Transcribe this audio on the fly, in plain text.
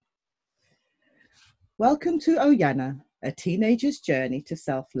Welcome to Oyana, a teenager's journey to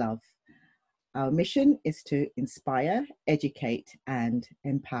self-love. Our mission is to inspire, educate, and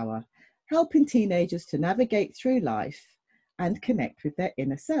empower, helping teenagers to navigate through life and connect with their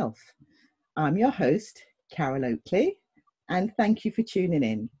inner self. I'm your host, Carol Oakley, and thank you for tuning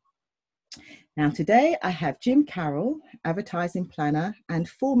in. Now, today I have Jim Carroll, advertising planner and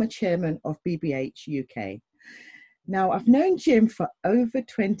former chairman of BBH UK. Now, I've known Jim for over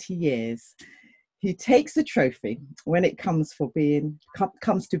 20 years. He takes the trophy when it comes to being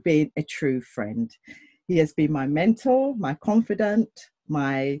a true friend. He has been my mentor, my confidant,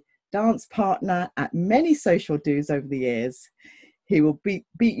 my dance partner at many social do's over the years. He will beat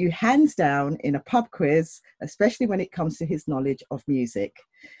you hands down in a pub quiz, especially when it comes to his knowledge of music.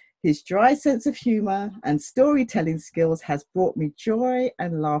 His dry sense of humour and storytelling skills has brought me joy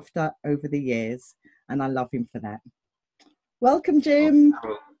and laughter over the years, and I love him for that. Welcome, Jim.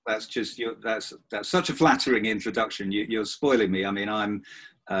 Oh, that's such a flattering introduction. You're spoiling me. I mean, I'm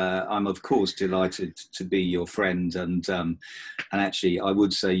of course delighted to be your friend, and actually, I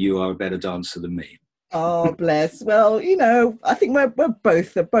would say you are a better dancer than me. Oh, bless. Well, you know, I think we're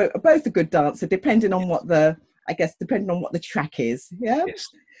both a good dancer, depending on what the track is. Yeah. Yes,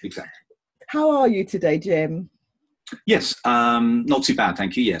 exactly. How are you today, Jim? Yes, not too bad,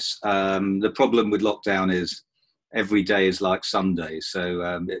 thank you. Yes, the problem with lockdown is every day is like Sunday,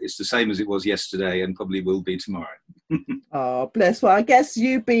 so it's the same as it was yesterday, and probably will be tomorrow. Oh, bless. Well, I guess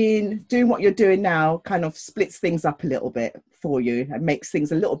you being doing what you're doing now kind of splits things up a little bit for you and makes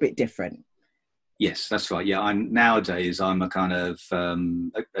things a little bit different. Yes, that's right. Yeah, I'm a kind of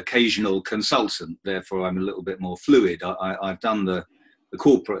occasional consultant. Therefore, I'm a little bit more fluid. I've done the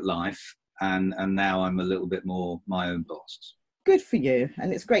corporate life, and now I'm a little bit more my own boss. Good for you.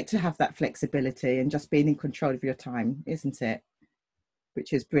 And it's great to have that flexibility and just being in control of your time, isn't it?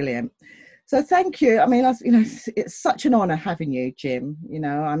 Which is brilliant. So thank you. I mean, it's such an honor having you, Jim. You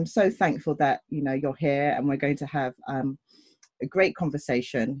know, I'm so thankful that, you know, you're here and we're going to have a great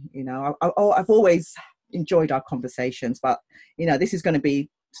conversation. You know, I've always enjoyed our conversations, but, you know, this is going to be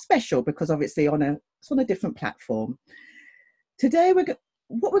special because obviously it's on a different platform. Today,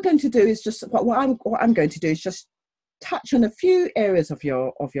 what we're going to do is just, what I'm going to do is just touch on a few areas of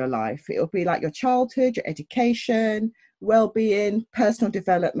your life. It'll be like your childhood, your education, well-being, personal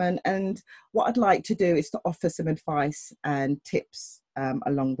development, and what I'd like to do is to offer some advice and tips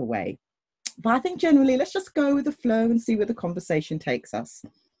along the way. But I think generally, let's just go with the flow and see where the conversation takes us.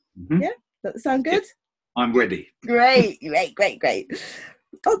 Mm-hmm. Yeah, does that sound good? Yeah, I'm ready. Great.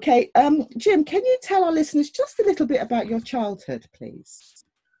 Okay, Jim, can you tell our listeners just a little bit about your childhood, please?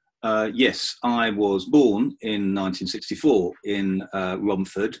 Yes, I was born in 1964 in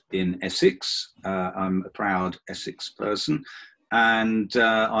Romford in Essex. I'm a proud Essex person, and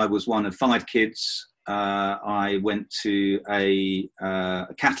I was one of 5 kids. I went to a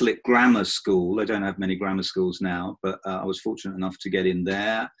Catholic grammar school. They don't have many grammar schools now, but I was fortunate enough to get in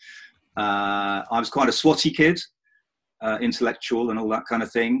there. I was quite a swotty kid, intellectual and all that kind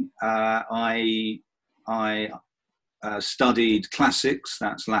of thing. I studied classics,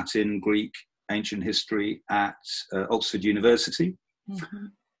 that's Latin, Greek, ancient history at Oxford University. Mm-hmm.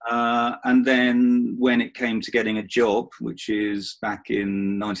 And then when it came to getting a job, which is back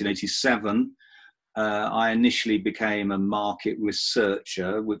in 1987, I initially became a market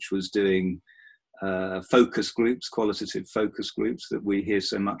researcher, which was doing focus groups, qualitative focus groups that we hear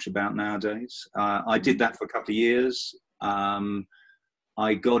so much about nowadays. I did that for a couple of years.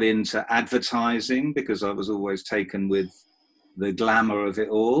 I got into advertising because I was always taken with the glamour of it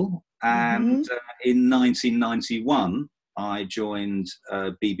all. And in 1991, I joined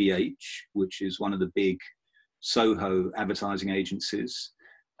BBH, which is one of the big Soho advertising agencies.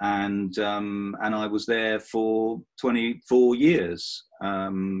 And I was there for 24 years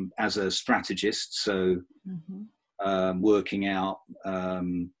as a strategist. So working out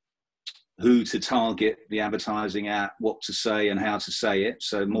who to target the advertising at, what to say and how to say it.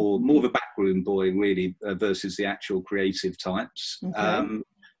 So more of a backroom boy really versus the actual creative types. Okay.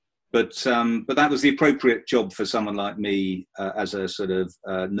 But that was the appropriate job for someone like me as a sort of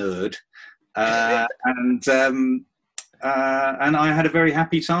nerd. And I had a very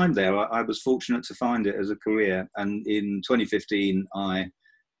happy time there. I was fortunate to find it as a career. And in 2015,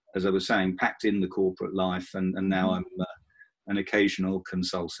 as I was saying, packed in the corporate life, and now I'm an occasional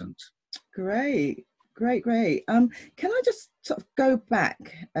consultant. Great. Can I just sort of go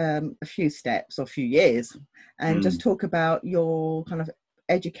back a few steps or a few years and just talk about your kind of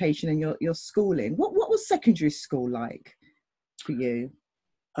education and your schooling? What was secondary school like for you?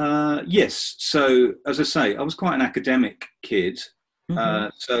 Yes. So as I say, I was quite an academic kid.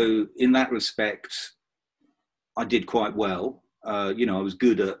 So in that respect, I did quite well. You know, I was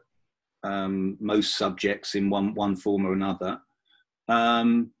good at most subjects in one form or another.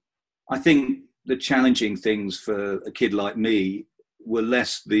 I think the challenging things for a kid like me were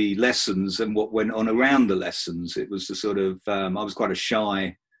less the lessons and what went on around the lessons. It was the sort of, I was quite a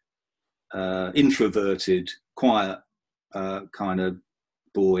shy, introverted, quiet kind of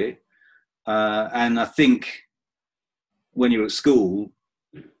boy. And I think when you're at school,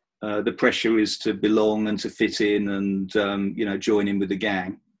 the pressure is to belong and to fit in and, you know, join in with the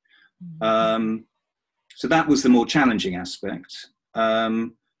gang. So that was the more challenging aspect.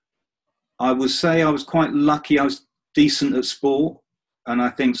 I would say I was quite lucky. I was decent at sport, and I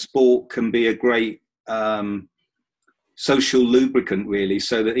think sport can be a great social lubricant, really,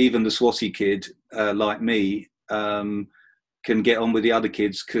 so that even the Swatty kid like me can get on with the other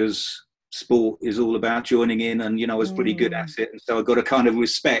kids, because sport is all about joining in, and, you know, I was pretty good at it. And so I got a kind of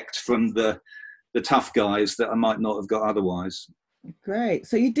respect from the tough guys that I might not have got otherwise. Great.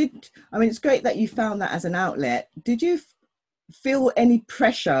 So you did, I mean, it's great that you found that as an outlet. Did you feel any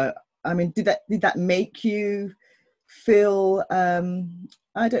pressure? I mean, did that make you feel,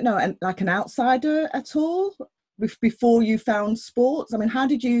 I don't know, like an outsider at all before you found sports? I mean, how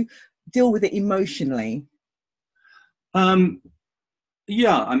did you deal with it emotionally?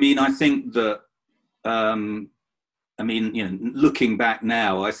 Yeah, I mean, I think that, I mean, you know, looking back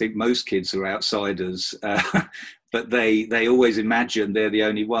now, I think most kids are outsiders, but they always imagine they're the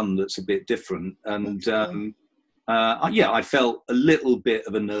only one that's a bit different. And yeah, I felt a little bit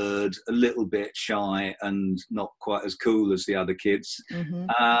of a nerd, a little bit shy, and not quite as cool as the other kids.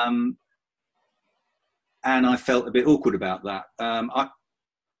 And I felt a bit awkward about that.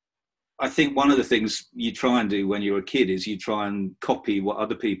 I think one of the things you try and do when you're a kid is you try and copy what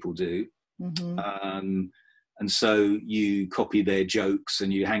other people do. And so you copy their jokes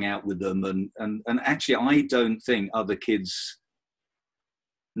and you hang out with them. And actually, I don't think other kids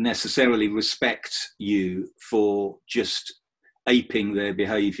necessarily respect you for just aping their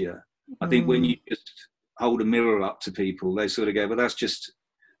behavior. I think when you just hold a mirror up to people, they sort of go, well, that's just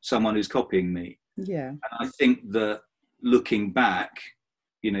someone who's copying me. Yeah. And I think that looking back,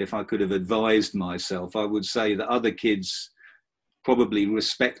 you know, if I could have advised myself, I would say that other kids probably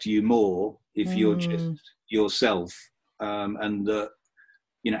respect you more if you're just yourself. And that,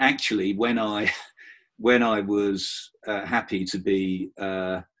 you know, actually when I was happy to be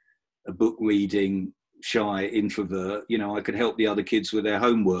a book reading shy introvert, you know, I could help the other kids with their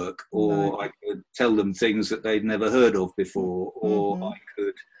homework, or I could tell them things that they'd never heard of before, or I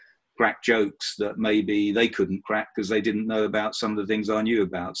could crack jokes that maybe they couldn't crack because they didn't know about some of the things I knew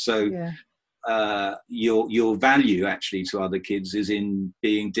about. So your value actually to other kids is in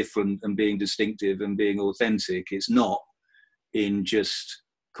being different and being distinctive and being authentic. It's not in just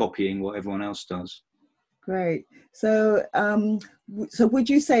copying what everyone else does. Great. So so would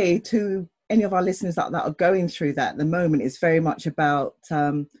you say to any of our listeners that are going through that at the moment, it's very much about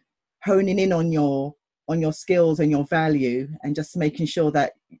honing in on your skills and your value, and just making sure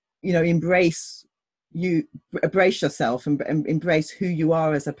that, you know, embrace yourself and embrace who you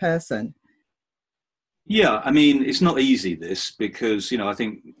are as a person? Yeah, I mean, it's not easy, this, because, you know, I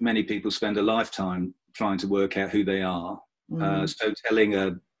think many people spend a lifetime trying to work out who they are. So telling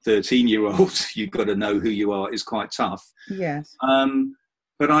a 13-year-old you've got to know who you are is quite tough. Yes.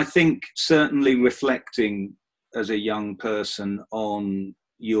 But I think certainly reflecting as a young person on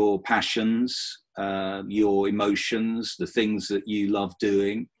your passions, your emotions, the things that you love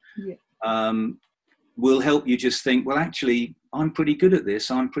doing, will help you just think, well, actually, I'm pretty good at this.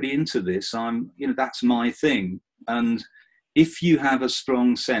 I'm pretty into this. You know, that's my thing. And if you have a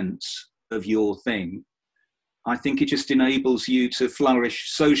strong sense of your thing, I think it just enables you to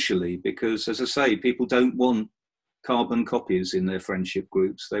flourish socially, because, as I say, people don't want carbon copies in their friendship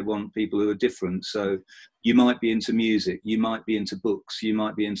groups. They want people who are different. So you might be into music, you might be into books, you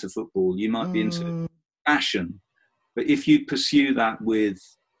might be into football, you might be into fashion. But if you pursue that with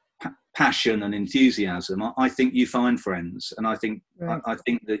passion and enthusiasm, I think you find friends. And I think I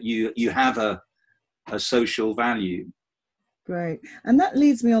think that you have a social value. Great. And that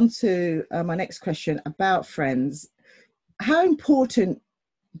leads me on to my next question about friends. How important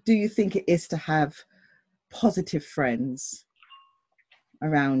do you think it is to have positive friends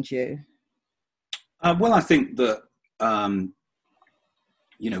around you? Well, I think that,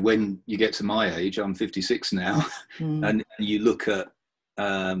 you know, when you get to my age, I'm 56 now, and you look at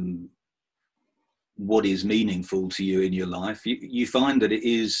what is meaningful to you in your life, you find that it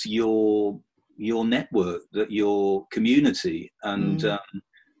is your network, that your community, and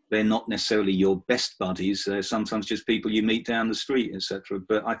they're not necessarily your best buddies. They're sometimes just people you meet down the street, etc.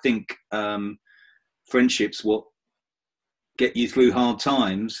 But I think friendships what get you through hard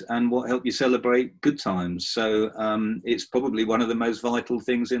times and what help you celebrate good times. So it's probably one of the most vital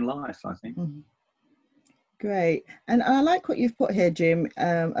things in life, I think. Mm-hmm. Great. And I like what you've put here, Jim,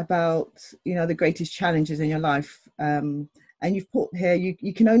 about, the greatest challenges in your life. And you've put here,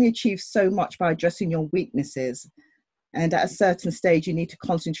 you can only achieve so much by addressing your weaknesses. And at a certain stage, you need to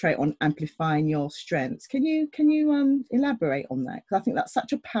concentrate on amplifying your strengths. Can you elaborate on that? Because I think that's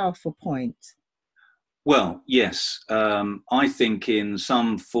such a powerful point. Well, yes. I think in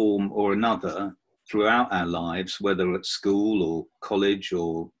some form or another throughout our lives, whether at school or college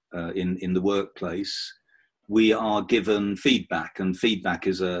or in the workplace, we are given feedback, and feedback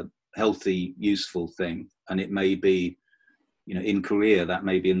is a healthy, useful thing. And it may be, in career, that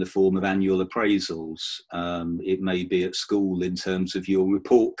may be in the form of annual appraisals. It may be at school in terms of your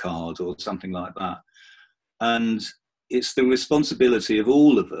report card or something like that. And it's the responsibility of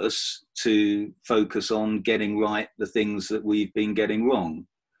all of us to focus on getting right the things that we've been getting wrong.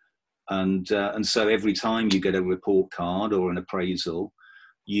 And so every time you get a report card or an appraisal,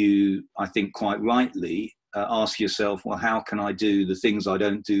 you, I think quite rightly, ask yourself, well, how can I do the things I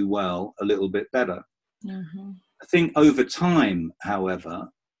don't do well a little bit better? Mm-hmm. I think over time, however,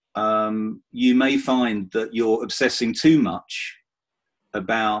 you may find that you're obsessing too much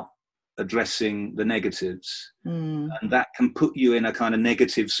about addressing the negatives, and that can put you in a kind of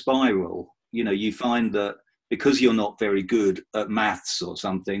negative spiral. You find that because you're not very good at maths or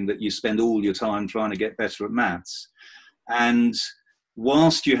something, that you spend all your time trying to get better at maths. And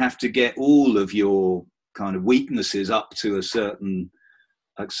whilst you have to get all of your kind of weaknesses up to a certain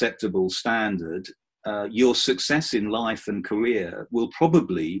acceptable standard, your success in life and career will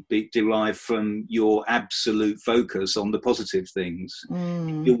probably be derived from your absolute focus on the positive things.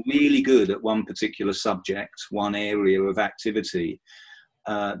 If you're really good at one particular subject, one area of activity,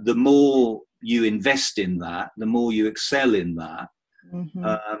 the more you invest in that, the more you excel in that,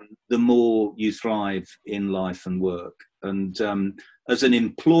 the more you thrive in life and work. And as an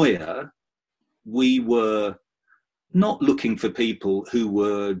employer, we were not looking for people who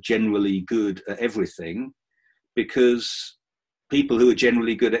were generally good at everything, because people who are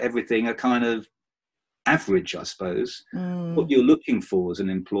generally good at everything are kind of average, I suppose. What you're looking for as an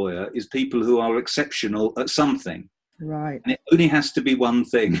employer is people who are exceptional at something. Right. And it only has to be one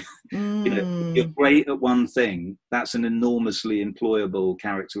thing. If you're great at one thing, that's an enormously employable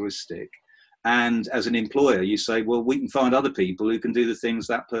characteristic. And as an employer, you say, well, we can find other people who can do the things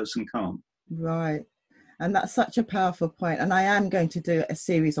that person can't. Right. And that's such a powerful point. And I am going to do a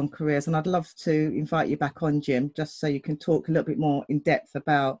series on careers, and I'd love to invite you back on, Jim, just so you can talk a little bit more in depth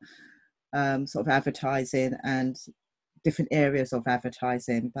about sort of advertising and different areas of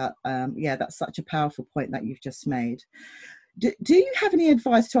advertising. But that's such a powerful point that you've just made. Do you have any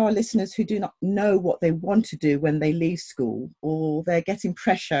advice to our listeners who do not know what they want to do when they leave school, or they're getting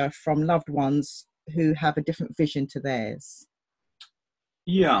pressure from loved ones who have a different vision to theirs?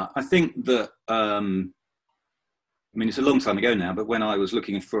 Yeah, I think that, it's a long time ago now, but when I was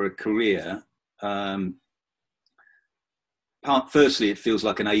looking for a career, firstly, it feels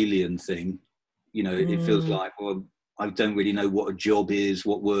like an alien thing. It feels like, well, I don't really know what a job is,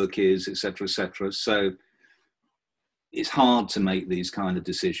 what work is, et cetera, et cetera. So it's hard to make these kind of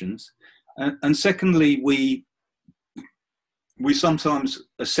decisions. And secondly, we sometimes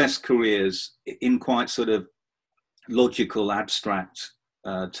assess careers in quite sort of logical, abstract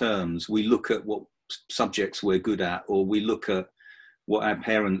terms. We look at what subjects we're good at, or we look at what our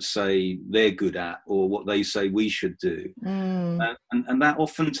parents say they're good at, or what they say we should do. And that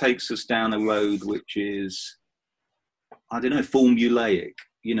often takes us down a road which is, I don't know, formulaic.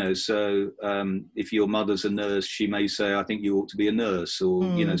 So if your mother's a nurse, she may say, I think you ought to be a nurse, or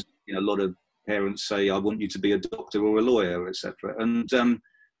a lot of parents say, I want you to be a doctor or a lawyer, etc. And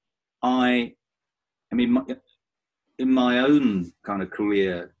in my own kind of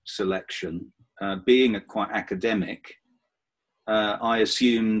career selection, being quite academic, I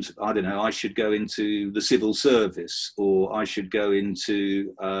assumed, I don't know, I should go into the civil service, or I should go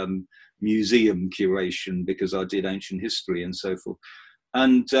into museum curation because I did ancient history and so forth.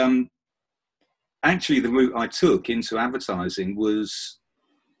 And actually the route I took into advertising was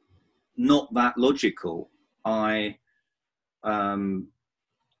not that logical. I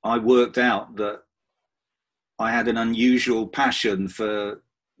worked out that I had an unusual passion for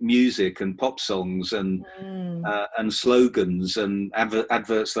music and pop songs and slogans and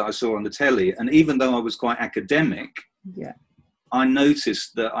adverts that I saw on the telly. And even though I was quite academic, I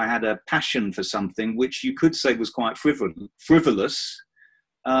noticed that I had a passion for something which you could say was quite frivolous,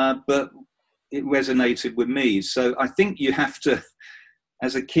 but it resonated with me. So I think you have to,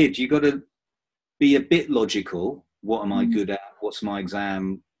 as a kid, you got to be a bit logical. What am I good at? What's my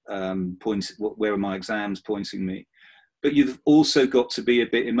exam points? Where are my exams pointing me? But you've also got to be a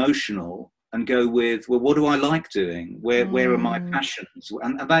bit emotional and go with, well, what do I like doing? Where are my passions?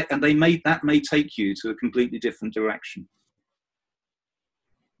 And they may take you to a completely different direction.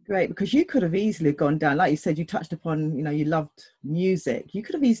 Great, because you could have easily gone down, like you said, you touched upon, you loved music. You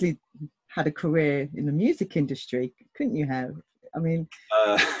could have easily had a career in the music industry, couldn't you have? I mean,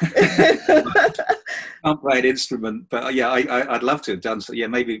 can't play an instrument, but yeah, I'd love to have done so. Yeah,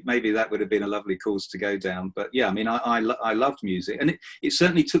 maybe that would have been a lovely course to go down. But yeah, I mean, I loved music, and it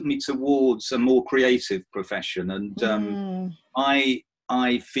certainly took me towards a more creative profession. And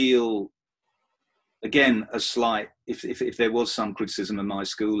I feel, again, a slight, if there was some criticism of my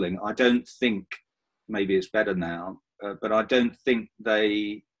schooling, I don't think, maybe it's better now, but I don't think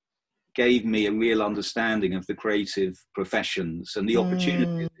they gave me a real understanding of the creative professions and the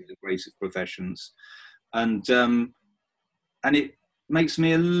opportunities of the creative professions. And it makes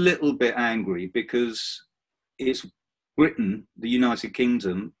me a little bit angry, because it's Britain, the United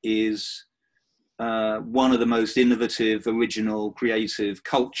Kingdom, is one of the most innovative, original, creative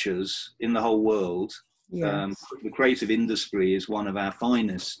cultures in the whole world. Yes. The creative industry is one of our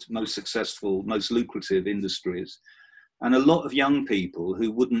finest, most successful, most lucrative industries. And a lot of young people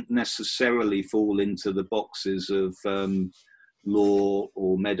who wouldn't necessarily fall into the boxes of law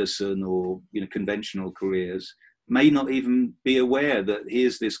or medicine or conventional careers may not even be aware that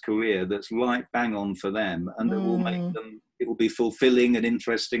here's this career that's right bang on for them, and that will make them, it will be fulfilling and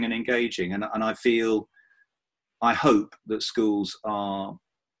interesting and engaging. And I hope that schools are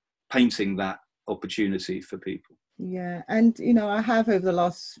painting that opportunity for people. Yeah, and I have, over the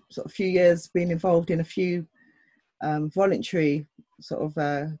last sort of few years, been involved in a few voluntary sort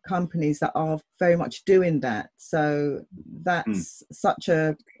of companies that are very much doing that. So that's such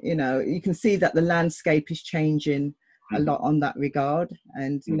a, you can see that the landscape is changing a lot on that regard.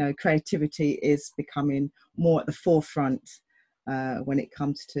 And, creativity is becoming more at the forefront when it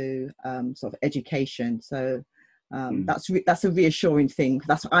comes to sort of education. So that's a reassuring thing.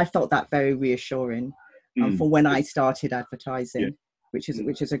 I felt that very reassuring from when I started advertising, which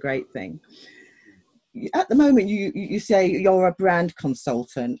is a great thing. At the moment, you say you're a brand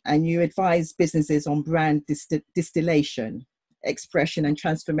consultant and you advise businesses on brand distillation, expression and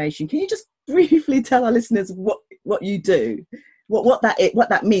transformation. Can you just briefly tell our listeners what you do, what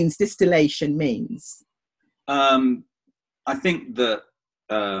that means, distillation means? I think that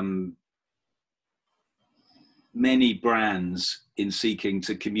many brands, in seeking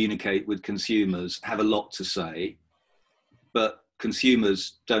to communicate with consumers, have a lot to say, but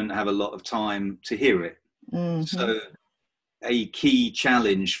consumers don't have a lot of time to hear it. So a key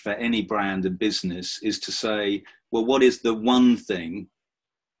challenge for any brand and business is to say, well, what is the one thing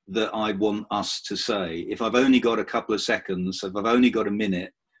that I want us to say? If I've only got a couple of seconds, if I've only got a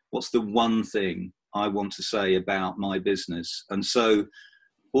minute, what's the one thing I want to say about my business? And so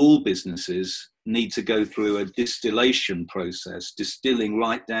all businesses need to go through a distillation process, distilling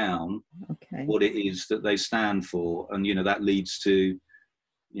right down what it is that they stand for. And, that leads to,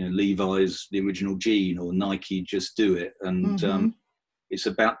 Levi's The Original Jean, or Nike Just Do It. And it's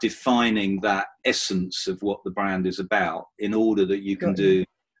about defining that essence of what the brand is about in order that you can do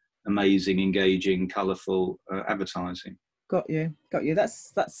amazing, engaging, colourful advertising. Got you.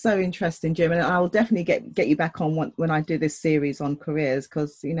 That's so interesting, Jim. And I'll definitely get you back on when I do this series on careers,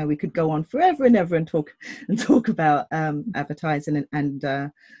 because we could go on forever and ever and talk about advertising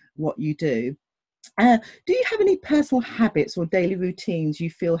and what you do. Do you have any personal habits or daily routines you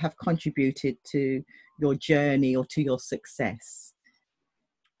feel have contributed to your journey or to your success?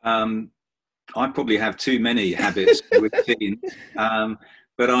 I probably have too many habits and routines,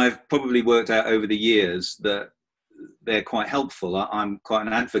 but I've probably worked out over the years that they're quite helpful. I'm quite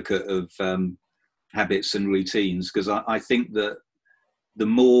an advocate of habits and routines, because I think that the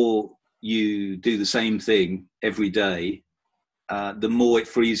more you do the same thing every day, the more it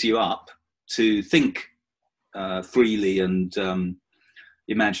frees you up to think freely and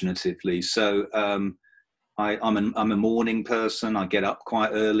imaginatively. So I'm a morning person. I get up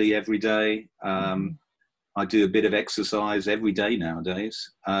quite early every day. I do a bit of exercise every day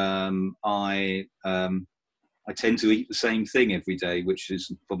nowadays. I tend to eat the same thing every day, which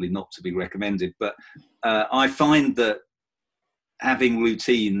is probably not to be recommended. But I find that having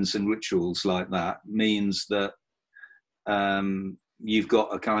routines and rituals like that means that you've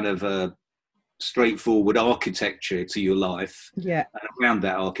got a kind of a straightforward architecture to your life. Yeah. And around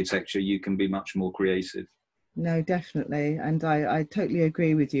that architecture, you can be much more creative. No, definitely. And I totally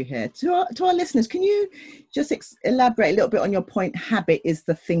agree with you here. To our listeners, can you just elaborate a little bit on your point, habit is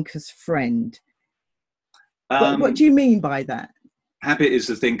the thinker's friend? What do you mean by that? Habit is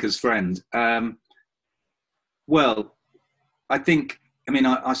the thinker's friend. Well, I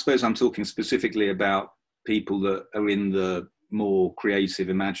suppose I'm talking specifically about people that are in the more creative,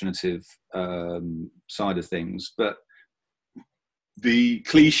 imaginative side of things. But the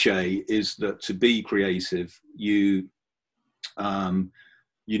cliche is that to be creative, you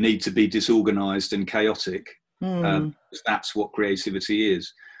need to be disorganized and chaotic. That's what creativity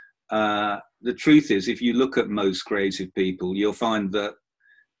is. The truth is, if you look at most creative people, you'll find that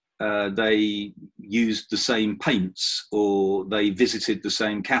they used the same paints, or they visited the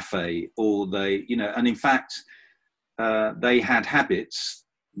same cafe, or they, and in fact, they had habits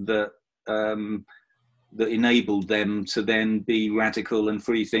that that enabled them to then be radical and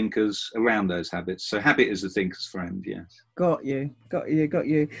free thinkers around those habits. So habit is the thinker's friend, yes. Got you.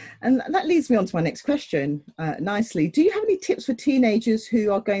 And that leads me on to my next question nicely. Do you have any tips for teenagers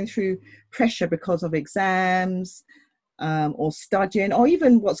who are going through pressure because of exams or studying, or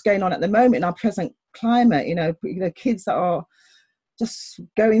even what's going on at the moment in our present climate? Kids that are just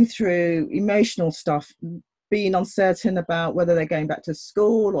going through emotional stuff, being uncertain about whether they're going back to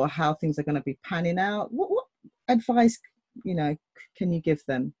school or how things are going to be panning out. What advice, can you give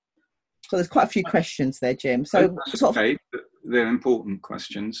them? So there's quite a few questions there, Jim. So okay, they're important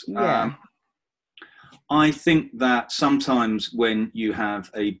questions. Yeah. I think that sometimes when you have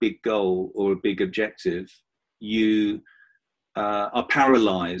a big goal or a big objective, you are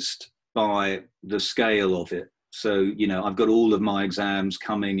paralyzed by the scale of it. So, I've got all of my exams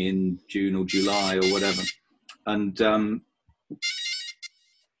coming in June or July or whatever. And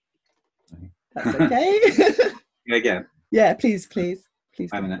that's okay. Again. Yeah, please. Wait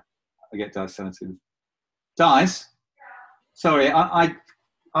a minute. I get Dice sensitive. Dice, sorry,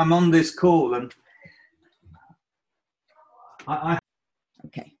 I'm on this call and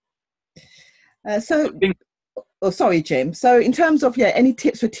Okay. Sorry, Jim. So in terms of any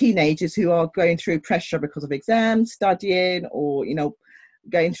tips for teenagers who are going through pressure because of exams, studying, or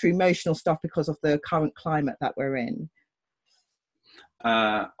going through emotional stuff because of the current climate that we're in?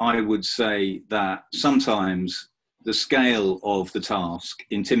 I would say that sometimes the scale of the task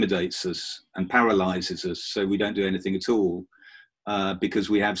intimidates us and paralyzes us, so we don't do anything at all because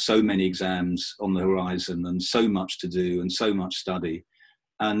we have so many exams on the horizon and so much to do and so much study.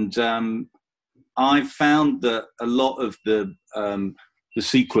 And I've found that a lot of the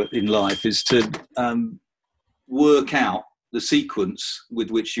secret in life is to work out the sequence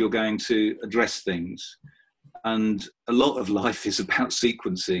with which you're going to address things. And a lot of life is about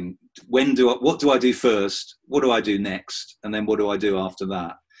sequencing. What do I do first? What do I do next? And then what do I do after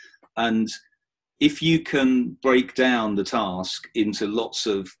that? And if you can break down the task into lots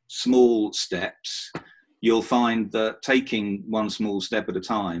of small steps, you'll find that taking one small step at a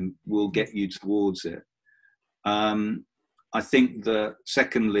time will get you towards it. I think that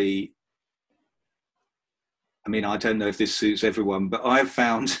secondly, I don't know if this suits everyone, but I've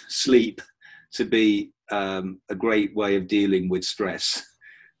found sleep to be a great way of dealing with stress.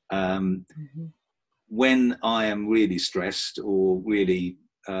 When I am really stressed or really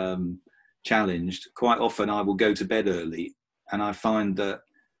challenged, quite often I will go to bed early, and I find that,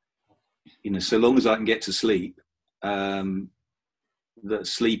 so long as I can get to sleep, that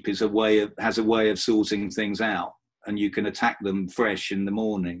sleep has a way of sorting things out, and you can attack them fresh in the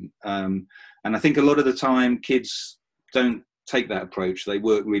morning. And I think a lot of the time kids don't take that approach. They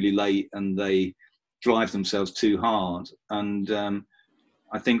work really late and they drive themselves too hard. And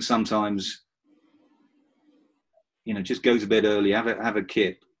I think sometimes, just go to bed early, have a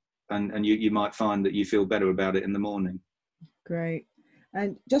kip, and you might find that you feel better about it in the morning. Great.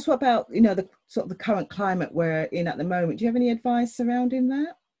 And just what about, the sort of the current climate we're in at the moment? Do you have any advice surrounding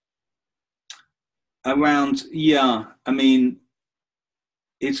that?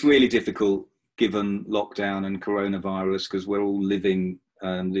 It's really difficult given lockdown and coronavirus, because we're all living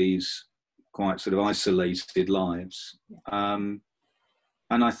these quite sort of isolated lives. And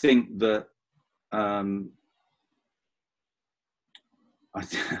I think that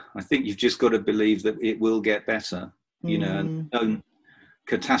I think you've just got to believe that it will get better, and don't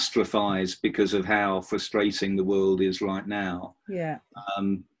catastrophize because of how frustrating the world is right now. Yeah.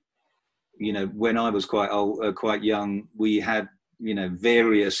 When I was quite young, we had,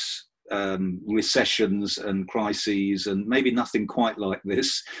 various recessions and crises, and maybe nothing quite like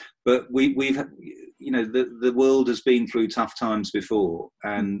this, but we've the world has been through tough times before,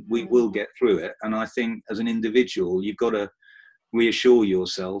 and we will get through it. And I think as an individual, you've got to reassure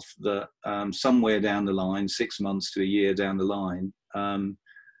yourself that somewhere down the line, 6 months to a year down the line,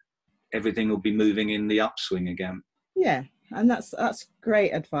 everything will be moving in the upswing again. Yeah, and that's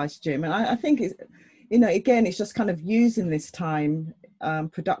great advice, Jim. And I think you know, again, it's just kind of using this time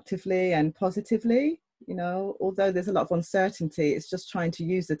productively and positively. You know, although there's a lot of uncertainty, it's just trying to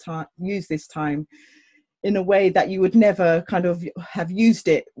use this time in a way that you would never kind of have used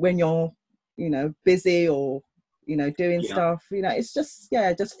it when you're, you know, busy or, you know, doing stuff. You know, it's just,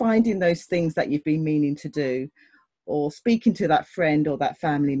 yeah, just finding those things that you've been meaning to do, or speaking to that friend or that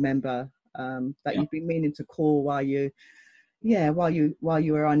family member that you've been meaning to call while you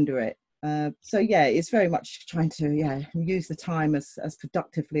were under it. So yeah, it's very much trying to use the time as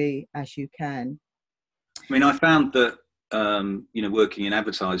productively as you can. I mean, I found that you know, working in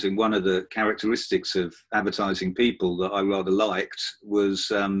advertising, one of the characteristics of advertising people that I rather liked was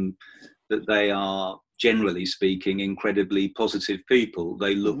that they are, generally speaking, incredibly positive people.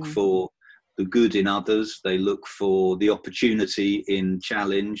 They look for the good in others. They look for the opportunity in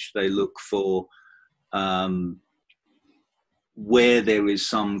challenge. They look for where there is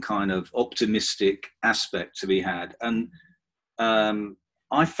some kind of optimistic aspect to be had. And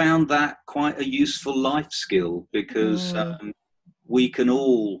I found that quite a useful life skill, because we can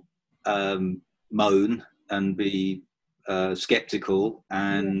all moan and be skeptical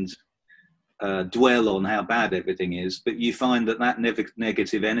and dwell on how bad everything is, but you find that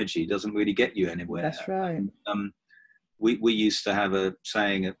negative energy doesn't really get you anywhere. That's right. We used to have a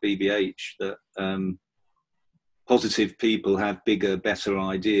saying at BBH that positive people have bigger, better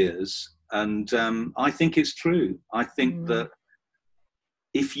ideas. And I think it's true. I think that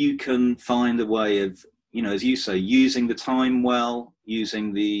if you can find a way of, you know, as you say, using the time well,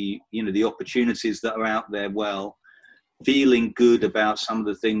 using the, you know, the opportunities that are out there well, feeling good about some of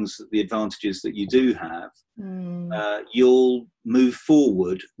the things, the advantages that you do have, you'll move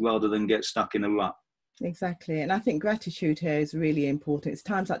forward rather than get stuck in a rut. Exactly. And I think gratitude here is really important. It's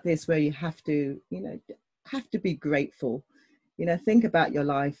times like this where you have to, you know, be grateful. You know, think about your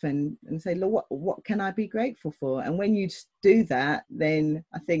life and say, look, what can I be grateful for? And when you do that, then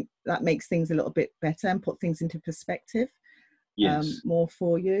I think that makes things a little bit better and put things into perspective more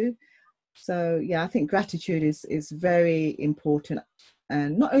for you. So yeah, I think gratitude is very important,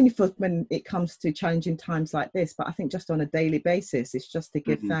 and not only for when it comes to challenging times like this, but I think just on a daily basis, it's just to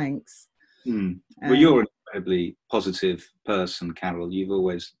give thanks. Well, you're an incredibly positive person, Carol. You've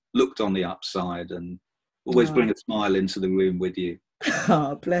always looked on the upside and always bring a smile into the room with you.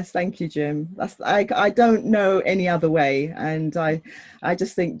 Oh, bless. Thank you, Jim. I don't know any other way. And I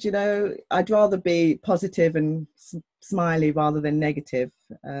just think, you know, I'd rather be positive and smiley rather than negative.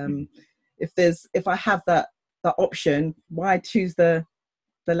 If I have that option, why choose the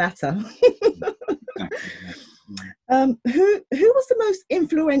latter? Who was the most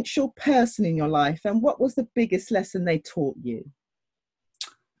influential person in your life, and what was the biggest lesson they taught you?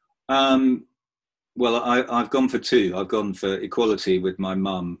 Well, I've gone for two. I've gone for equality with my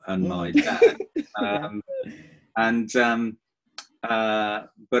mum and my dad.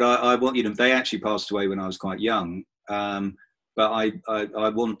 But I want, you know, they actually passed away when I was quite young. But I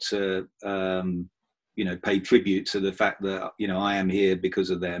want to, you know, pay tribute to the fact that, you know, I am here because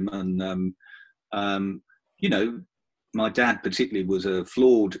of them. And, you know, my dad particularly was a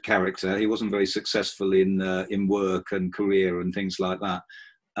flawed character. He wasn't very successful in work and career and things like that.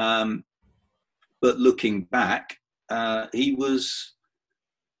 But looking back, he was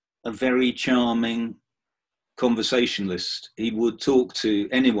a very charming conversationalist. He would talk to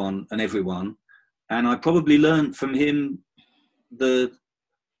anyone and everyone. And I probably learned from him the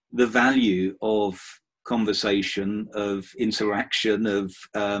value of conversation, of interaction, of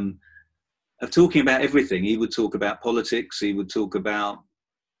talking about everything. He would talk about politics. He would talk about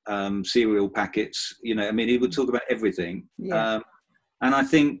cereal packets. You know, I mean, he would talk about everything. And I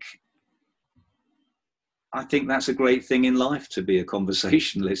think that's a great thing in life, to be a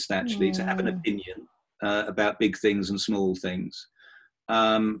conversationalist, actually, to have an opinion about big things and small things.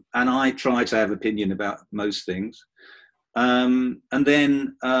 And I try to have opinion about most things. And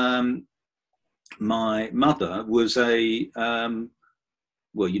then my mother was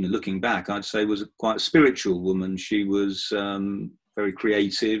well, you know, looking back, I'd say was quite a spiritual woman. She was very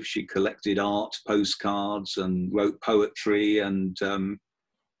creative. She collected art, postcards, and wrote poetry, and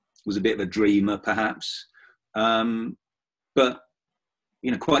was a bit of a dreamer, perhaps. But,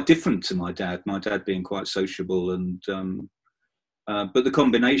 you know, quite different to my dad being quite sociable. And but the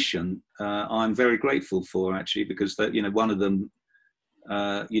combination I'm very grateful for, actually, because that, you know, one of them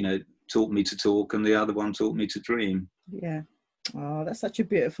you know, taught me to talk and the other one taught me to dream. Yeah. Oh, that's such a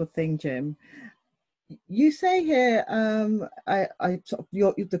beautiful thing, Jim. You say here,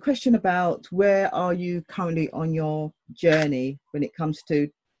 the question about where are you currently on your journey when it comes to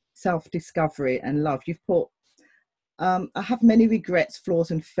self-discovery and love. You've put, I have many regrets,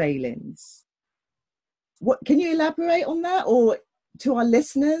 flaws and failings. what can you elaborate on that, or to our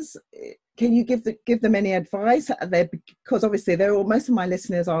listeners, can you give them any advice? Because obviously most of my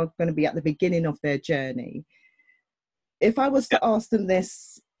listeners are going to be at the beginning of their journey. If I was to ask them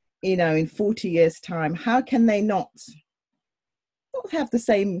this, in 40 years' time, how can they not have the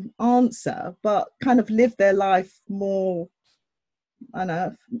same answer, but kind of live their life more, I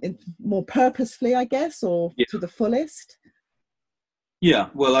don't know, more purposefully, I guess, or to the fullest? Yeah,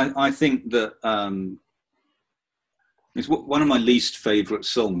 well, I think that it's one of my least favourite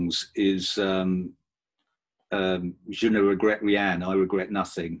songs is Je ne regrette rien, I regret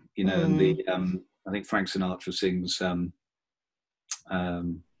nothing. And I think Frank Sinatra sings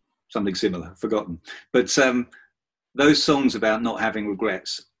something similar, forgotten. But those songs about not having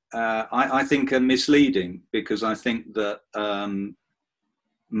regrets, I think are misleading, because I think that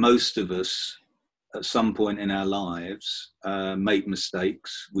most of us at some point in our lives make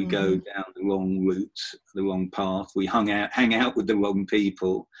mistakes. We go down the wrong route, the wrong path. We hang out with the wrong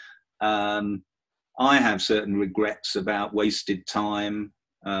people. I have certain regrets about wasted time,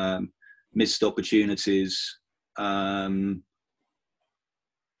 missed opportunities.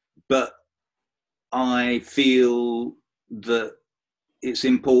 But I feel that it's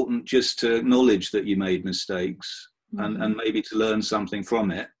important just to acknowledge that you made mistakes and maybe to learn something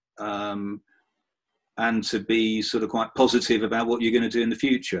from it. And to be sort of quite positive about what you're going to do in the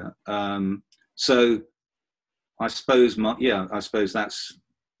future. So I suppose that's,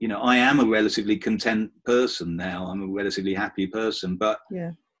 I am a relatively content person now. I'm a relatively happy person, but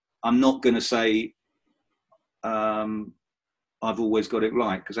I'm not going to say I've always got it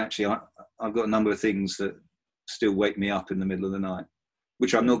right, because actually I've got a number of things that still wake me up in the middle of the night,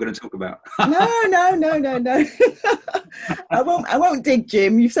 which I'm not going to talk about. No. I won't dig,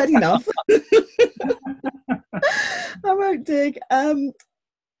 Jim. You've said enough. I won't dig.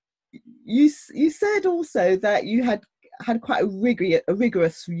 You said also that you had quite a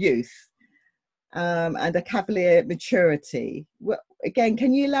rigorous youth and a cavalier maturity. Again,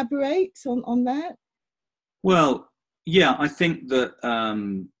 can you elaborate on that? Well, yeah, I think that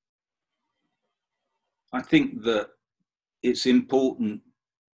it's important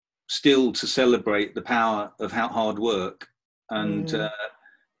still to celebrate the power of hard work. And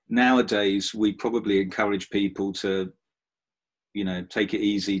nowadays we probably encourage people to, take it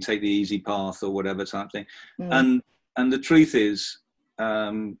easy, take the easy path or whatever type thing. And the truth is,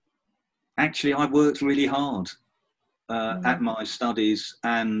 actually I worked really hard at my studies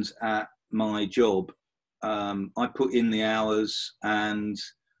and at my job. I put in the hours and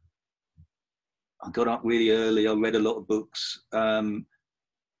I got up really early. I read a lot of books.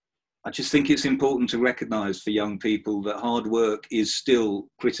 I just think it's important to recognise for young people that hard work is still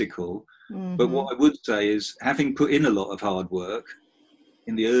critical. But what I would say is, having put in a lot of hard work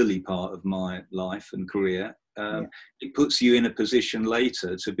in the early part of my life and career, it puts you in a position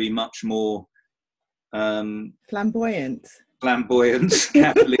later to be much more flamboyant,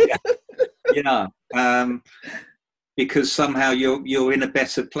 cavalier. Because somehow you're in a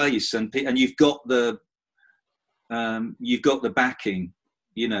better place, and you've got the backing.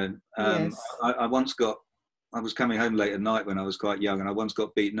 I was coming home late at night when I was quite young, and I once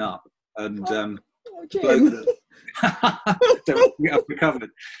got beaten up, and I've recovered.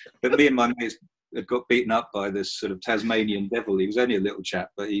 But me and my mates had got beaten up by this sort of Tasmanian devil. He was only a little chap,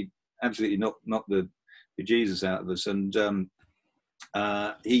 but he absolutely knocked the bejesus out of us, and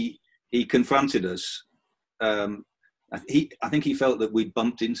he confronted us. I think he felt that we'd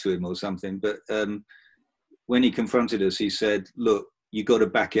bumped into him or something, but when he confronted us, he said, "Look, you got to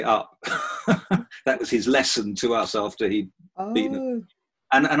back it up." That was his lesson to us after he'd beaten us.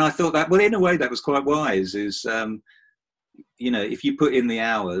 And I thought that, well, in a way, that was quite wise. Is if you put in the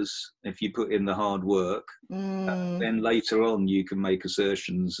hours, if you put in the hard work, then later on you can make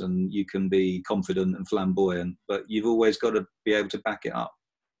assertions and you can be confident and flamboyant. But you've always got to be able to back it up.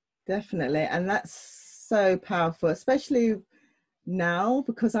 Definitely, and that's so powerful, especially now,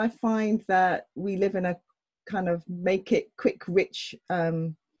 because I find that we live in a kind of make it quick rich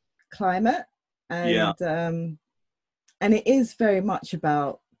climate, and it is very much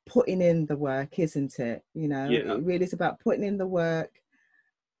about putting in the work, isn't it? It really is about putting in the work.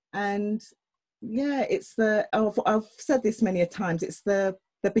 And it's I've said this many a times, it's the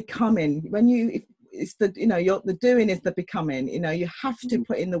becoming. When it's the the doing is the becoming. You have to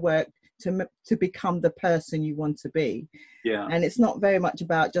put in the work to become the person you want to be. And it's not very much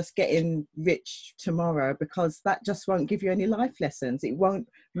about just getting rich tomorrow, because that just won't give you any life lessons. It won't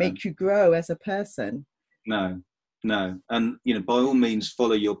make you grow as a person. No. And by all means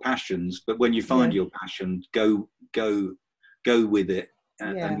follow your passions, but when you find your passion, go with it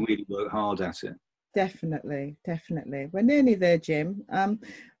and really work hard at it. Definitely, definitely. We're nearly there, Jim.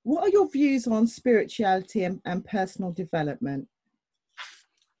 What are your views on spirituality and personal development?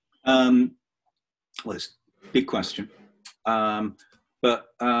 Well, it's a big question. But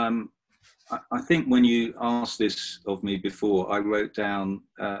I think when you asked this of me before, I wrote down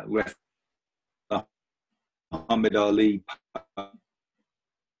Muhammad Ali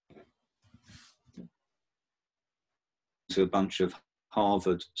to a bunch of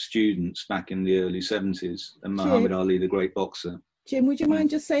Harvard students back in the early 70s, and Muhammad Ali, the great boxer. Jim, would you mind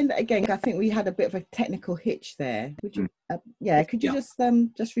just saying that again? I think we had a bit of a technical hitch there. Would you? Could you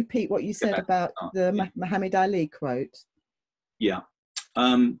just repeat what you said about the Muhammad Ali quote? Yeah.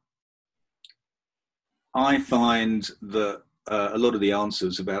 I find that a lot of the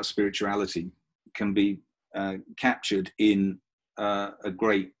answers about spirituality can be captured in a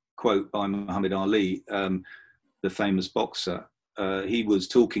great quote by Muhammad Ali, the famous boxer. He was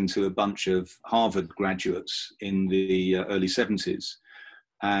talking to a bunch of Harvard graduates in the early 70s,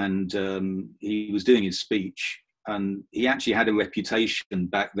 and he was doing his speech, and he actually had a reputation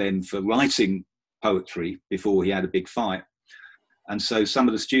back then for writing poetry before he had a big fight. And so some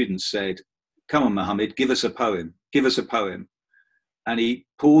of the students said, "Come on, Muhammad, give us a poem, give us a poem." And he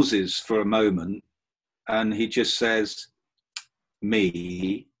pauses for a moment and he just says,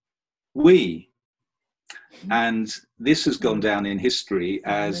 "Me, we." And this has gone down in history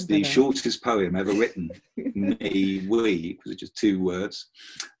as the shortest poem ever written. Me, we, because it's just 2 words.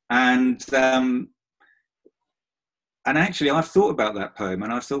 And actually, I've thought about that poem,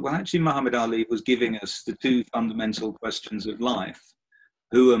 and I thought, well, actually, Muhammad Ali was giving us the 2 fundamental questions of life: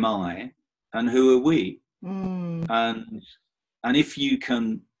 who am I, and who are we? And if you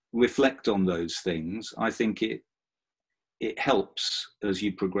can reflect on those things, I think it helps as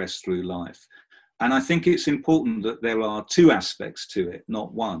you progress through life. And I think it's important that there are 2 aspects to it,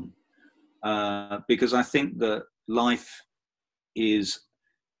 not 1, because I think that life is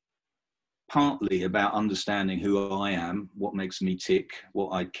partly about understanding who I am, what makes me tick, what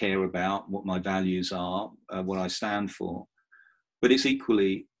I care about, what my values are, what I stand for. But it's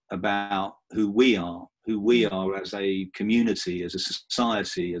equally about who we are as a community, as a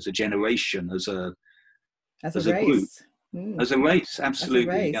society, as a generation, as a group. As a race,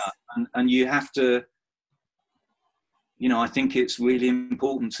 absolutely. Yeah. And you have to, I think it's really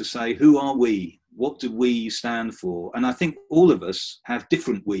important to say, who are we? What do we stand for? And I think all of us have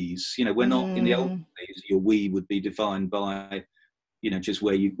different we's. We're not in the old days, your we would be defined by, just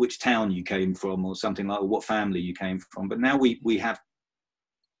which town you came from or something like, or what family you came from. But now we have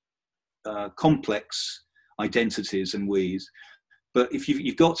complex identities and we's. But if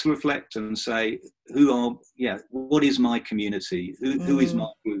you've got to reflect and say, what is my community? Who is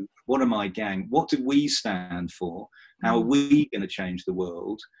my group? What are my gang? What do we stand for? How are we going to change the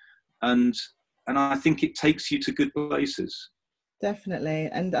world? And I think it takes you to good places. Definitely.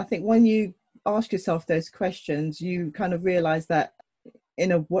 And I think when you ask yourself those questions, you kind of realize that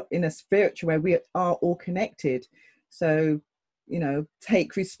in a spiritual way, we are all connected. So,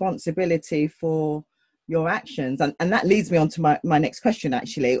 take responsibility for your actions, and that leads me on to my next question.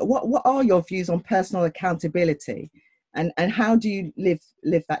 Actually, what are your views on personal accountability, and how do you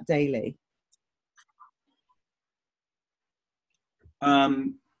live that daily?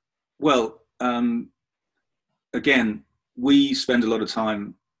 Again, we spend a lot of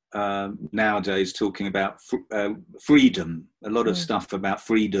time nowadays talking about freedom, a lot of stuff about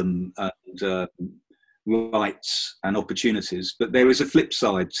freedom and rights and opportunities, but there is a flip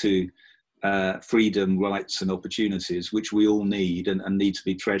side to freedom, rights and opportunities, which we all need and need to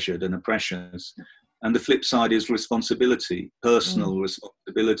be treasured and are precious. And the flip side is responsibility, personal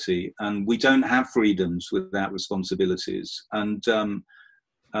responsibility. And we don't have freedoms without responsibilities. And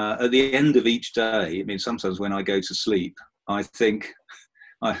at the end of each day, sometimes when I go to sleep, I think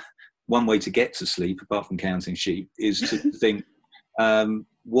one way to get to sleep, apart from counting sheep, is to think,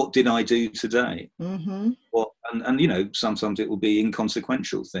 what did I do today? And sometimes it will be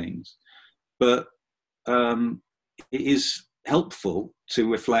inconsequential things. But it is helpful to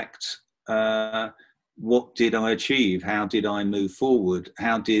reflect, what did I achieve? How did I move forward?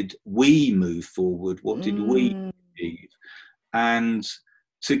 How did we move forward? What did we achieve? And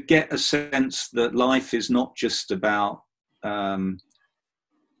to get a sense that life is not just about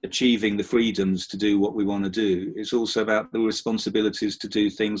achieving the freedoms to do what we want to do. It's also about the responsibilities to do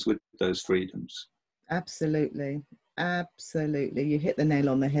things with those freedoms. Absolutely. Absolutely. You hit the nail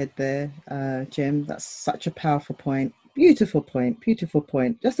on the head there, Jim. That's such a powerful point. Beautiful point. Beautiful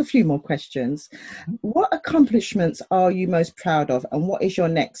point. Just a few more questions. What accomplishments are you most proud of, and what is your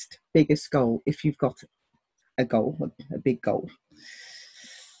next biggest goal, if you've got a goal, a big goal?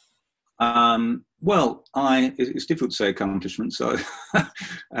 Well, it's difficult to say accomplishment. So,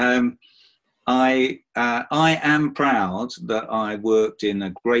 I am proud that I worked in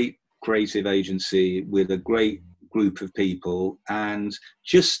a great creative agency with a great group of people, and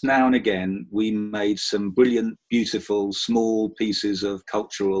just now and again we made some brilliant, beautiful, small pieces of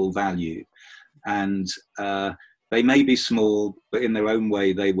cultural value, and they may be small, but in their own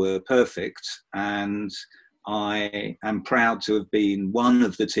way they were perfect. And I am proud to have been one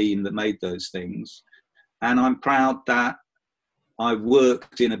of the team that made those things, and I'm proud that I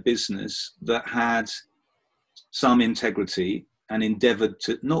worked in a business that had some integrity and endeavoured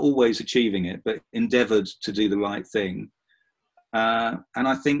to, not always achieving it, but endeavoured to do the right thing. And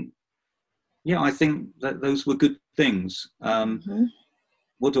I think that those were good things.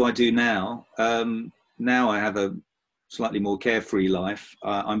 What do I do now? Now I have a slightly more carefree life.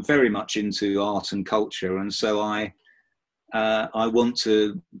 I'm very much into art and culture, and so I want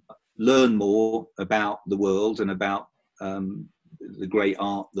to learn more about the world and about the great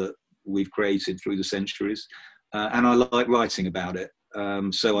art that we've created through the centuries. And I like writing about it.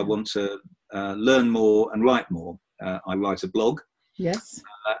 So I want to learn more and write more. I write a blog. Yes.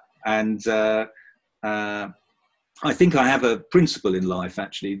 And I think I have a principle in life,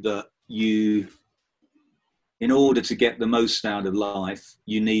 actually, that in order to get the most out of life,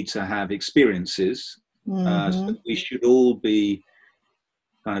 you need to have experiences. So we should all be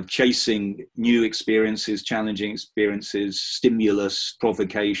kind of chasing new experiences, challenging experiences, stimulus,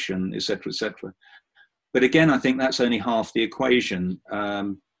 provocation, etc., etc. But again, I think that's only half the equation.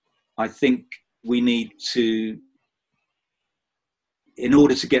 I think we need to, in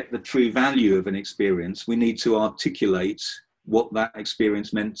order to get the true value of an experience, we need to articulate what that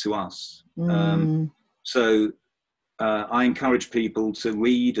experience meant to us. So I encourage people to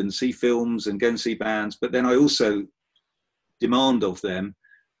read and see films and go and see bands, but then I also demand of them,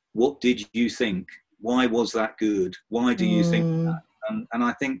 what did you think? Why was that good? Why do you think that? And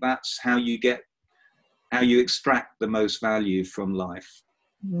I think that's how you extract the most value from life.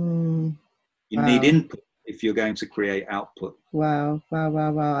 You need input if you're going to create output. Wow. I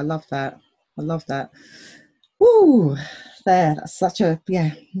love that. Woo, that's such a,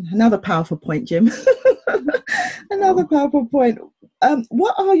 another powerful point, Jim. Another powerful point.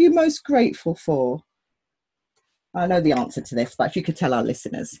 What are you most grateful for? I know the answer to this, but if you could tell our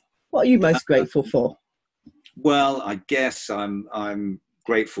listeners, what are you most grateful for? Well, I guess I'm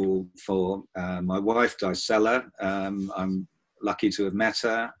grateful for my wife, Dicella. I'm lucky to have met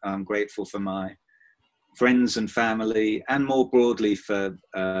her. I'm grateful for my friends and family, and more broadly for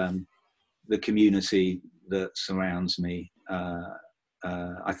the community that surrounds me.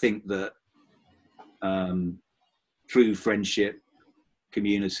 I think that true friendship,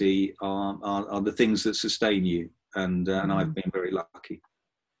 community are the things that sustain you, and I've been very lucky.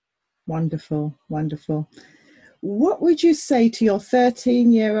 Wonderful. What would you say to your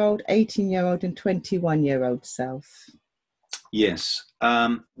 13-year-old, 18-year-old and 21-year-old self? Yes.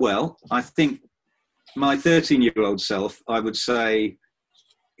 Well, I think my 13-year-old self, I would say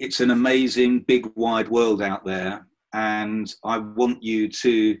it's an amazing, big, wide world out there. And I want you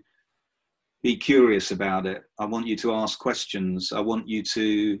to be curious about it. I want you to ask questions. I want you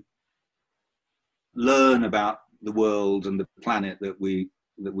to learn about the world and the planet that we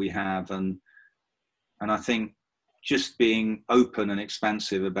have. And I think just being open and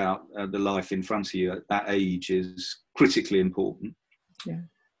expansive about the life in front of you at that age is critically important. Yeah.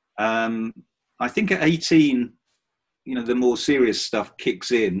 I think at 18, the more serious stuff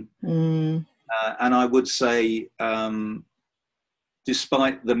kicks in. And I would say,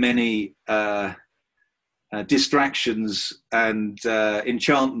 despite the many distractions and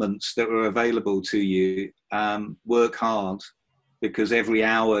enchantments that are available to you, work hard, because every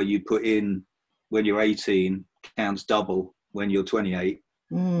hour you put in when you're 18 counts double when you're 28.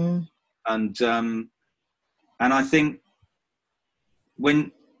 And I think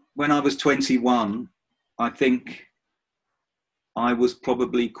when I was 21, I think I was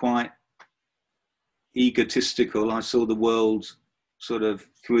probably quite egotistical. I saw the world sort of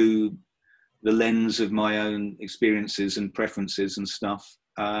through the lens of my own experiences and preferences and stuff.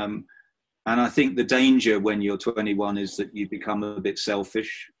 And I think the danger when you're 21 is that you become a bit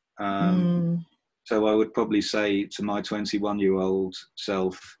selfish. So I would probably say to my 21-year-old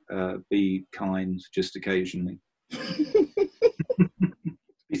self, be kind just occasionally.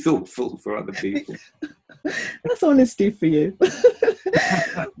 Be thoughtful for other people. That's honesty for you.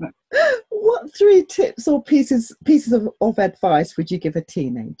 What 3 tips or pieces of advice would you give a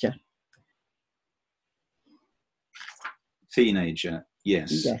teenager? Teenager,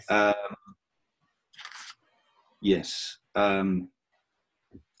 yes. Yes. Yes.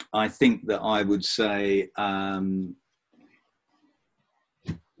 I think that I would say the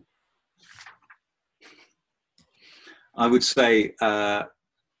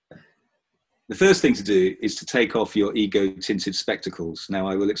first thing to do is to take off your ego-tinted spectacles. Now,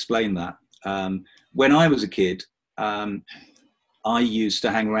 I will explain that. When I was a kid, I used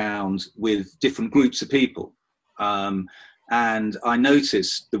to hang around with different groups of people. And I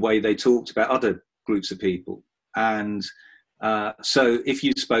noticed the way they talked about other groups of people. And so if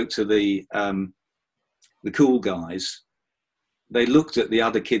you spoke to the cool guys, they looked at the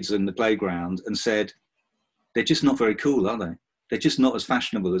other kids in the playground and said, they're just not very cool, are they? They're just not as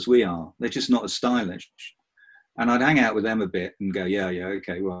fashionable as we are. They're just not as stylish. And I'd hang out with them a bit and go, yeah,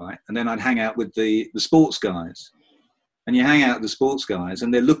 okay, right. And then I'd hang out with the sports guys. And you hang out with the sports guys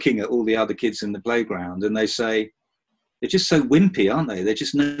and they're looking at all the other kids in the playground and they say, they're just so wimpy, aren't they? They're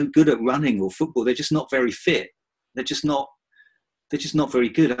just no good at running or football. They're just not very fit. They're just not very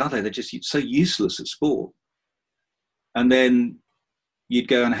good, are they? They're just so useless at sport. And then you'd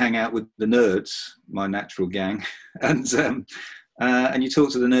go and hang out with the nerds, my natural gang, and you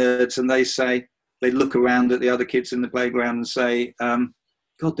talk to the nerds and they look around at the other kids in the playground and say,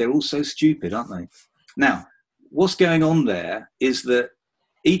 God, they're all so stupid, aren't they? Now, what's going on there is that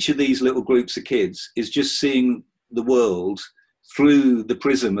each of these little groups of kids is just seeing the world through the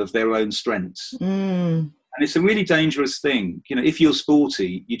prism of their own strengths. And it's a really dangerous thing. You know, if you're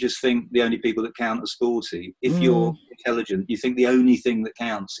sporty, you just think the only people that count are sporty. If you're intelligent, you think the only thing that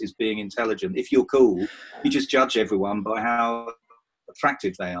counts is being intelligent. If you're cool, you just judge everyone by how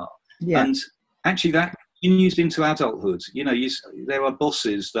attractive they are. Yeah. And actually that continues into adulthood. You know, there are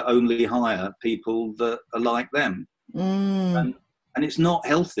bosses that only hire people that are like them. And it's not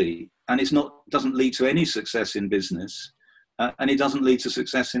healthy, and doesn't lead to any success in business, and it doesn't lead to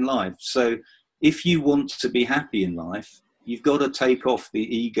success in life. So if you want to be happy in life, you've got to take off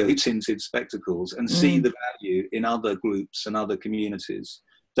the ego-tinted spectacles and see the value in other groups and other communities.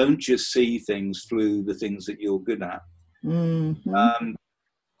 Don't just see things through the things that you're good at. So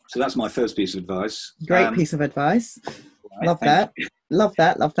that's my first piece of advice. Great piece of advice. Right, love that. Love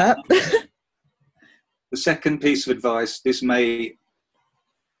that. The second piece of advice, this may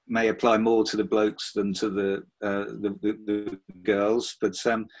apply more to the blokes than to the girls, but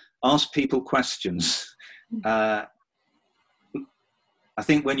ask people questions. I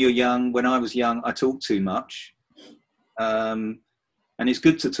think when I was young, I talked too much. And it's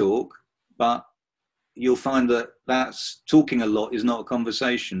good to talk, but you'll find that's talking a lot is not a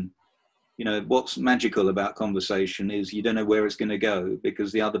conversation. You know, what's magical about conversation is you don't know where it's going to go,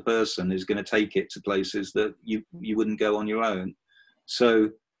 because the other person is going to take it to places that you wouldn't go on your own. So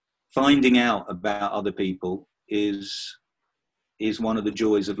finding out about other people is one of the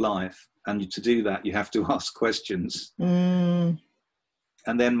joys of life. And to do that, you have to ask questions. And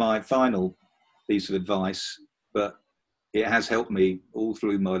then my final piece of advice, but it has helped me all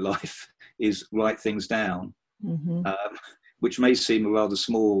through my life, is write things down, which may seem a rather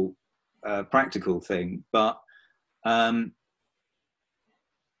small practical thing. But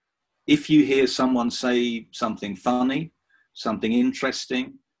if you hear someone say something funny, something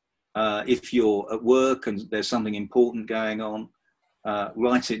interesting, if you're at work and there's something important going on,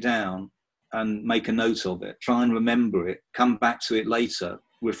 write it down and make a note of it. Try and remember it. Come back to it later.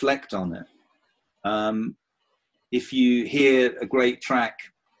 Reflect on it. If you hear a great track,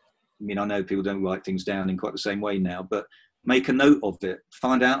 I mean, I know people don't write things down in quite the same way now, but make a note of it.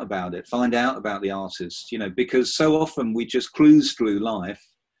 Find out about it. Find out about the artist, you know, because so often we just cruise through life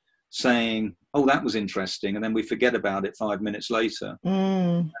saying, oh, that was interesting, and then we forget about it 5 minutes later.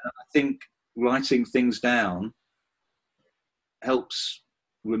 And I think writing things down helps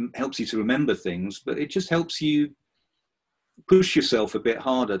you to remember things, but it just helps you push yourself a bit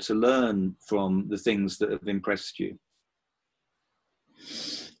harder to learn from the things that have impressed you.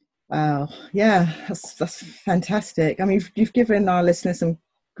 Wow, yeah, that's fantastic. I mean, you've given our listeners some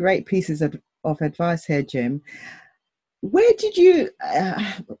great pieces of advice here, Jim. Where did you?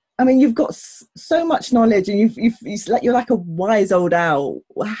 I mean, you've got so much knowledge, and you're like a wise old owl.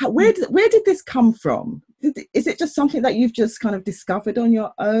 Where did this come from? Is it just something that you've just kind of discovered on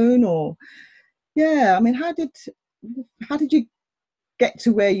your own, or? Yeah, I mean, how did you get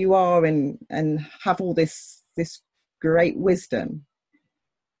to where you are and have all this great wisdom?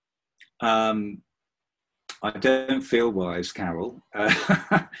 I don't feel wise, Carol, No,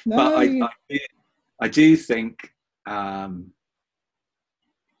 but I do think, I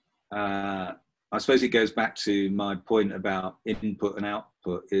suppose it goes back to my point about input and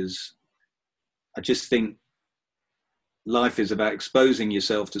output, is I just think life is about exposing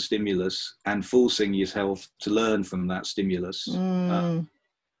yourself to stimulus and forcing yourself to learn from that stimulus.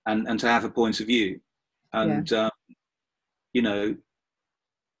 and to have a point of view. And you know,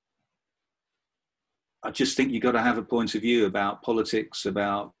 I just think you've got to have a point of view about politics,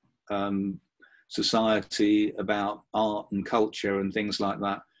 about society, about art and culture and things like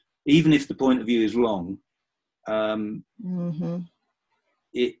that. Even if the point of view is wrong,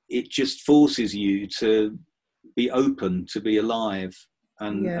 it just forces you to be open, to be alive.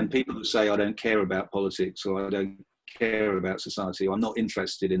 And people who say, I don't care about politics, or I don't care about society, or I'm not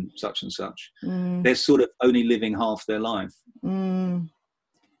interested in such and such, they're sort of only living half their life.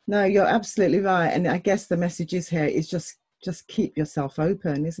 No, you're absolutely right. And I guess the message is here is just keep yourself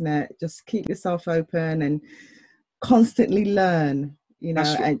open, isn't it? Just keep yourself open and constantly learn, you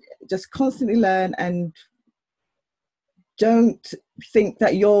know, and just constantly learn, and don't think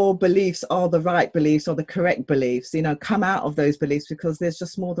that your beliefs are the right beliefs or the correct beliefs. You know, come out of those beliefs, because there's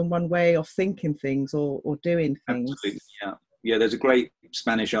just more than one way of thinking things or doing things. Absolutely, yeah. There's a great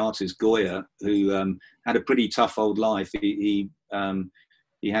Spanish artist, Goya, who had a pretty tough old life. He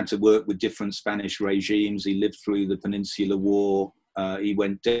had to work with different Spanish regimes. He lived through the Peninsular War. He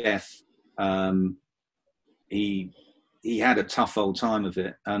went deaf. He had a tough old time of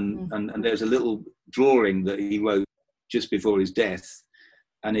it. And there's a little drawing that he wrote just before his death,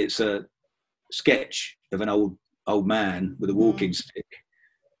 and it's a sketch of an old man with a walking stick.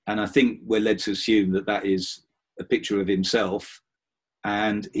 And I think we're led to assume that that is a picture of himself.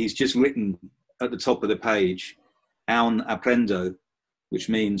 And he's just written at the top of the page, "Aún aprendo," which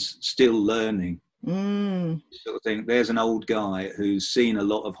means still learning. Sort of thing. There's an old guy who's seen a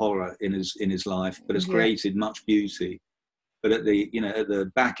lot of horror in his life, but has created much beauty. But at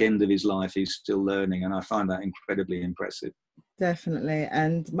the back end of his life, he's still learning, and I find that incredibly impressive. Definitely.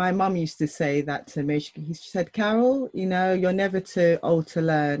 And my mum used to say that to me. She said, Carol, you know, you're never too old to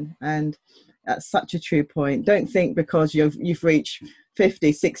learn. And that's such a true point. Don't think because you've reached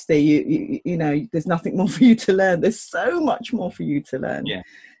 50, 60, you know, there's nothing more for you to learn. There's so much more for you to learn.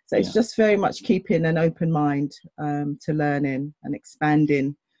 So it's just very much keeping an open mind to learning and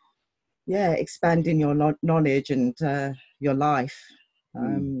expanding your knowledge and your life.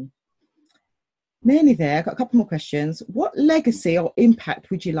 Nearly there. I've got a couple more questions. What legacy or impact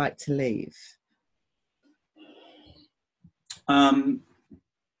would you like to leave?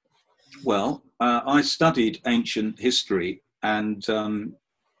 Well, I studied ancient history, and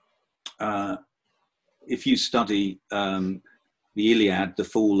if you study the Iliad, the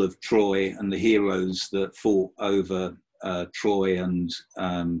fall of Troy, and the heroes that fought over Troy and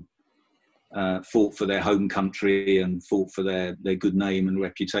fought for their home country and fought for their good name and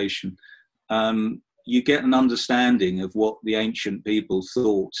reputation, you get an understanding of what the ancient people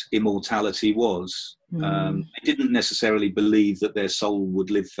thought immortality was. They didn't necessarily believe that their soul would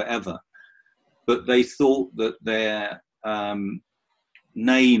live forever, but they thought that their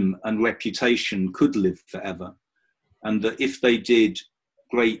name and reputation could live forever, and that if they did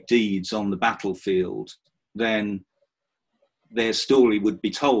great deeds on the battlefield, then their story would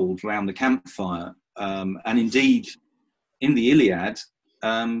be told around the campfire. And indeed, in the Iliad,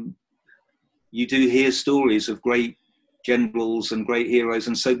 you do hear stories of great generals and great heroes.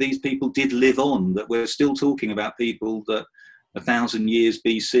 And so these people did live on, that we're still talking about people that 1,000 years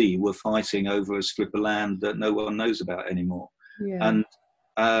BC were fighting over a strip of land that no one knows about anymore. And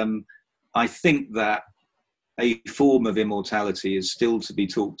I think that a form of immortality is still to be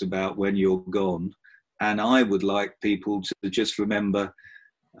talked about when you're gone. And I would like people to just remember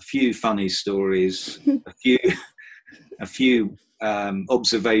a few funny stories, a few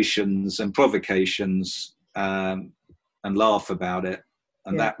observations and provocations, and laugh about it,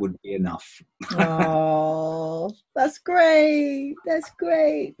 and that would be enough. Oh, that's great. That's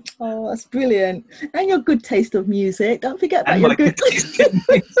great. Oh, that's brilliant. And your good taste of music. Don't forget about your good taste of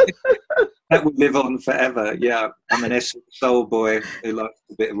music. That would live on forever. Yeah, I'm an Essex soul boy who likes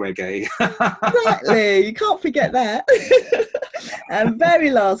a bit of reggae. Exactly. You can't forget that. And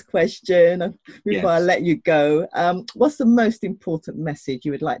very last question before I let you go. What's the most important message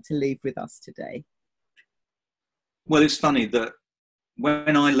you would like to leave with us today? Well, it's funny that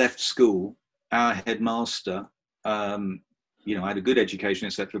when I left school, our headmaster, I had a good education,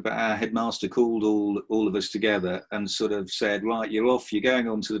 etc., but our headmaster called all of us together and sort of said, right, you're off, you're going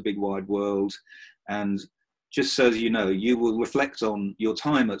on to the big wide world, and just so you know, you will reflect on your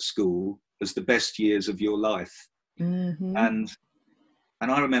time at school as the best years of your life. And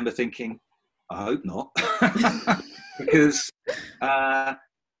I remember thinking, I hope not, because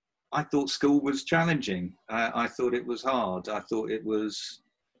I thought school was challenging. I thought it was hard. I thought it was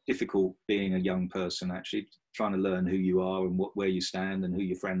difficult being a young person, actually trying to learn who you are and where you stand and who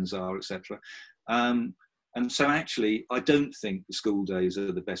your friends are, etc. And so actually, I don't think the school days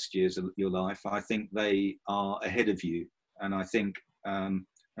are the best years of your life. I think they are ahead of you. And I think,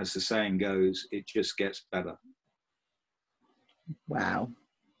 as the saying goes, it just gets better. Wow.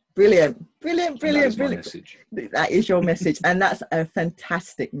 Brilliant, brilliant, brilliant, brilliant. Message. That is your message. And that's a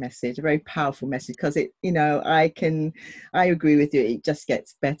fantastic message, a very powerful message, because it, you know, I agree with you. It just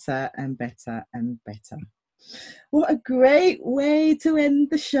gets better and better and better. What a great way to end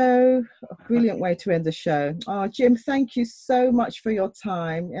the show. A brilliant way to end the show. Oh, Jim, thank you so much for your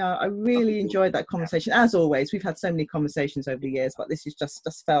time. I really enjoyed that conversation. As always, we've had so many conversations over the years, but this is just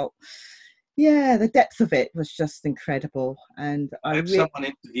felt, yeah, the depth of it was just incredible. And I hope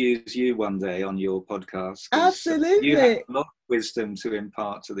someone interviews you one day on your podcast. Absolutely. You have a lot of wisdom to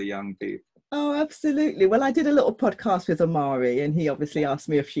impart to the young people. Oh, absolutely. Well, I did a little podcast with Amari, and he obviously asked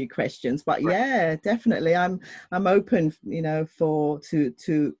me a few questions. But yeah, definitely, I'm open, you know,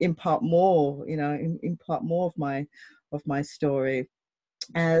 to impart more, you know, impart more of my story.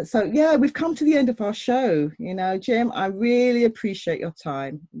 So yeah, we've come to the end of our show. You know, Jim, I really appreciate your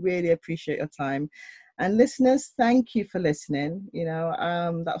time. Really appreciate your time. And listeners, thank you for listening. You know,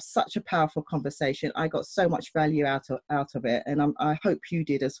 that was such a powerful conversation. I got so much value out of it, and I hope you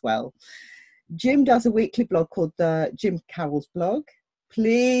did as well. Jim does a weekly blog called the Jim Carroll's Blog.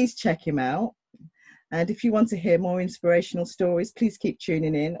 Please check him out. And if you want to hear more inspirational stories, please keep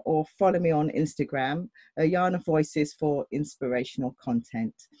tuning in or follow me on Instagram, Yana Voices, for inspirational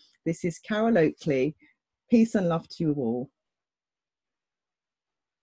content. This is Carol Oakley. Peace and love to you all.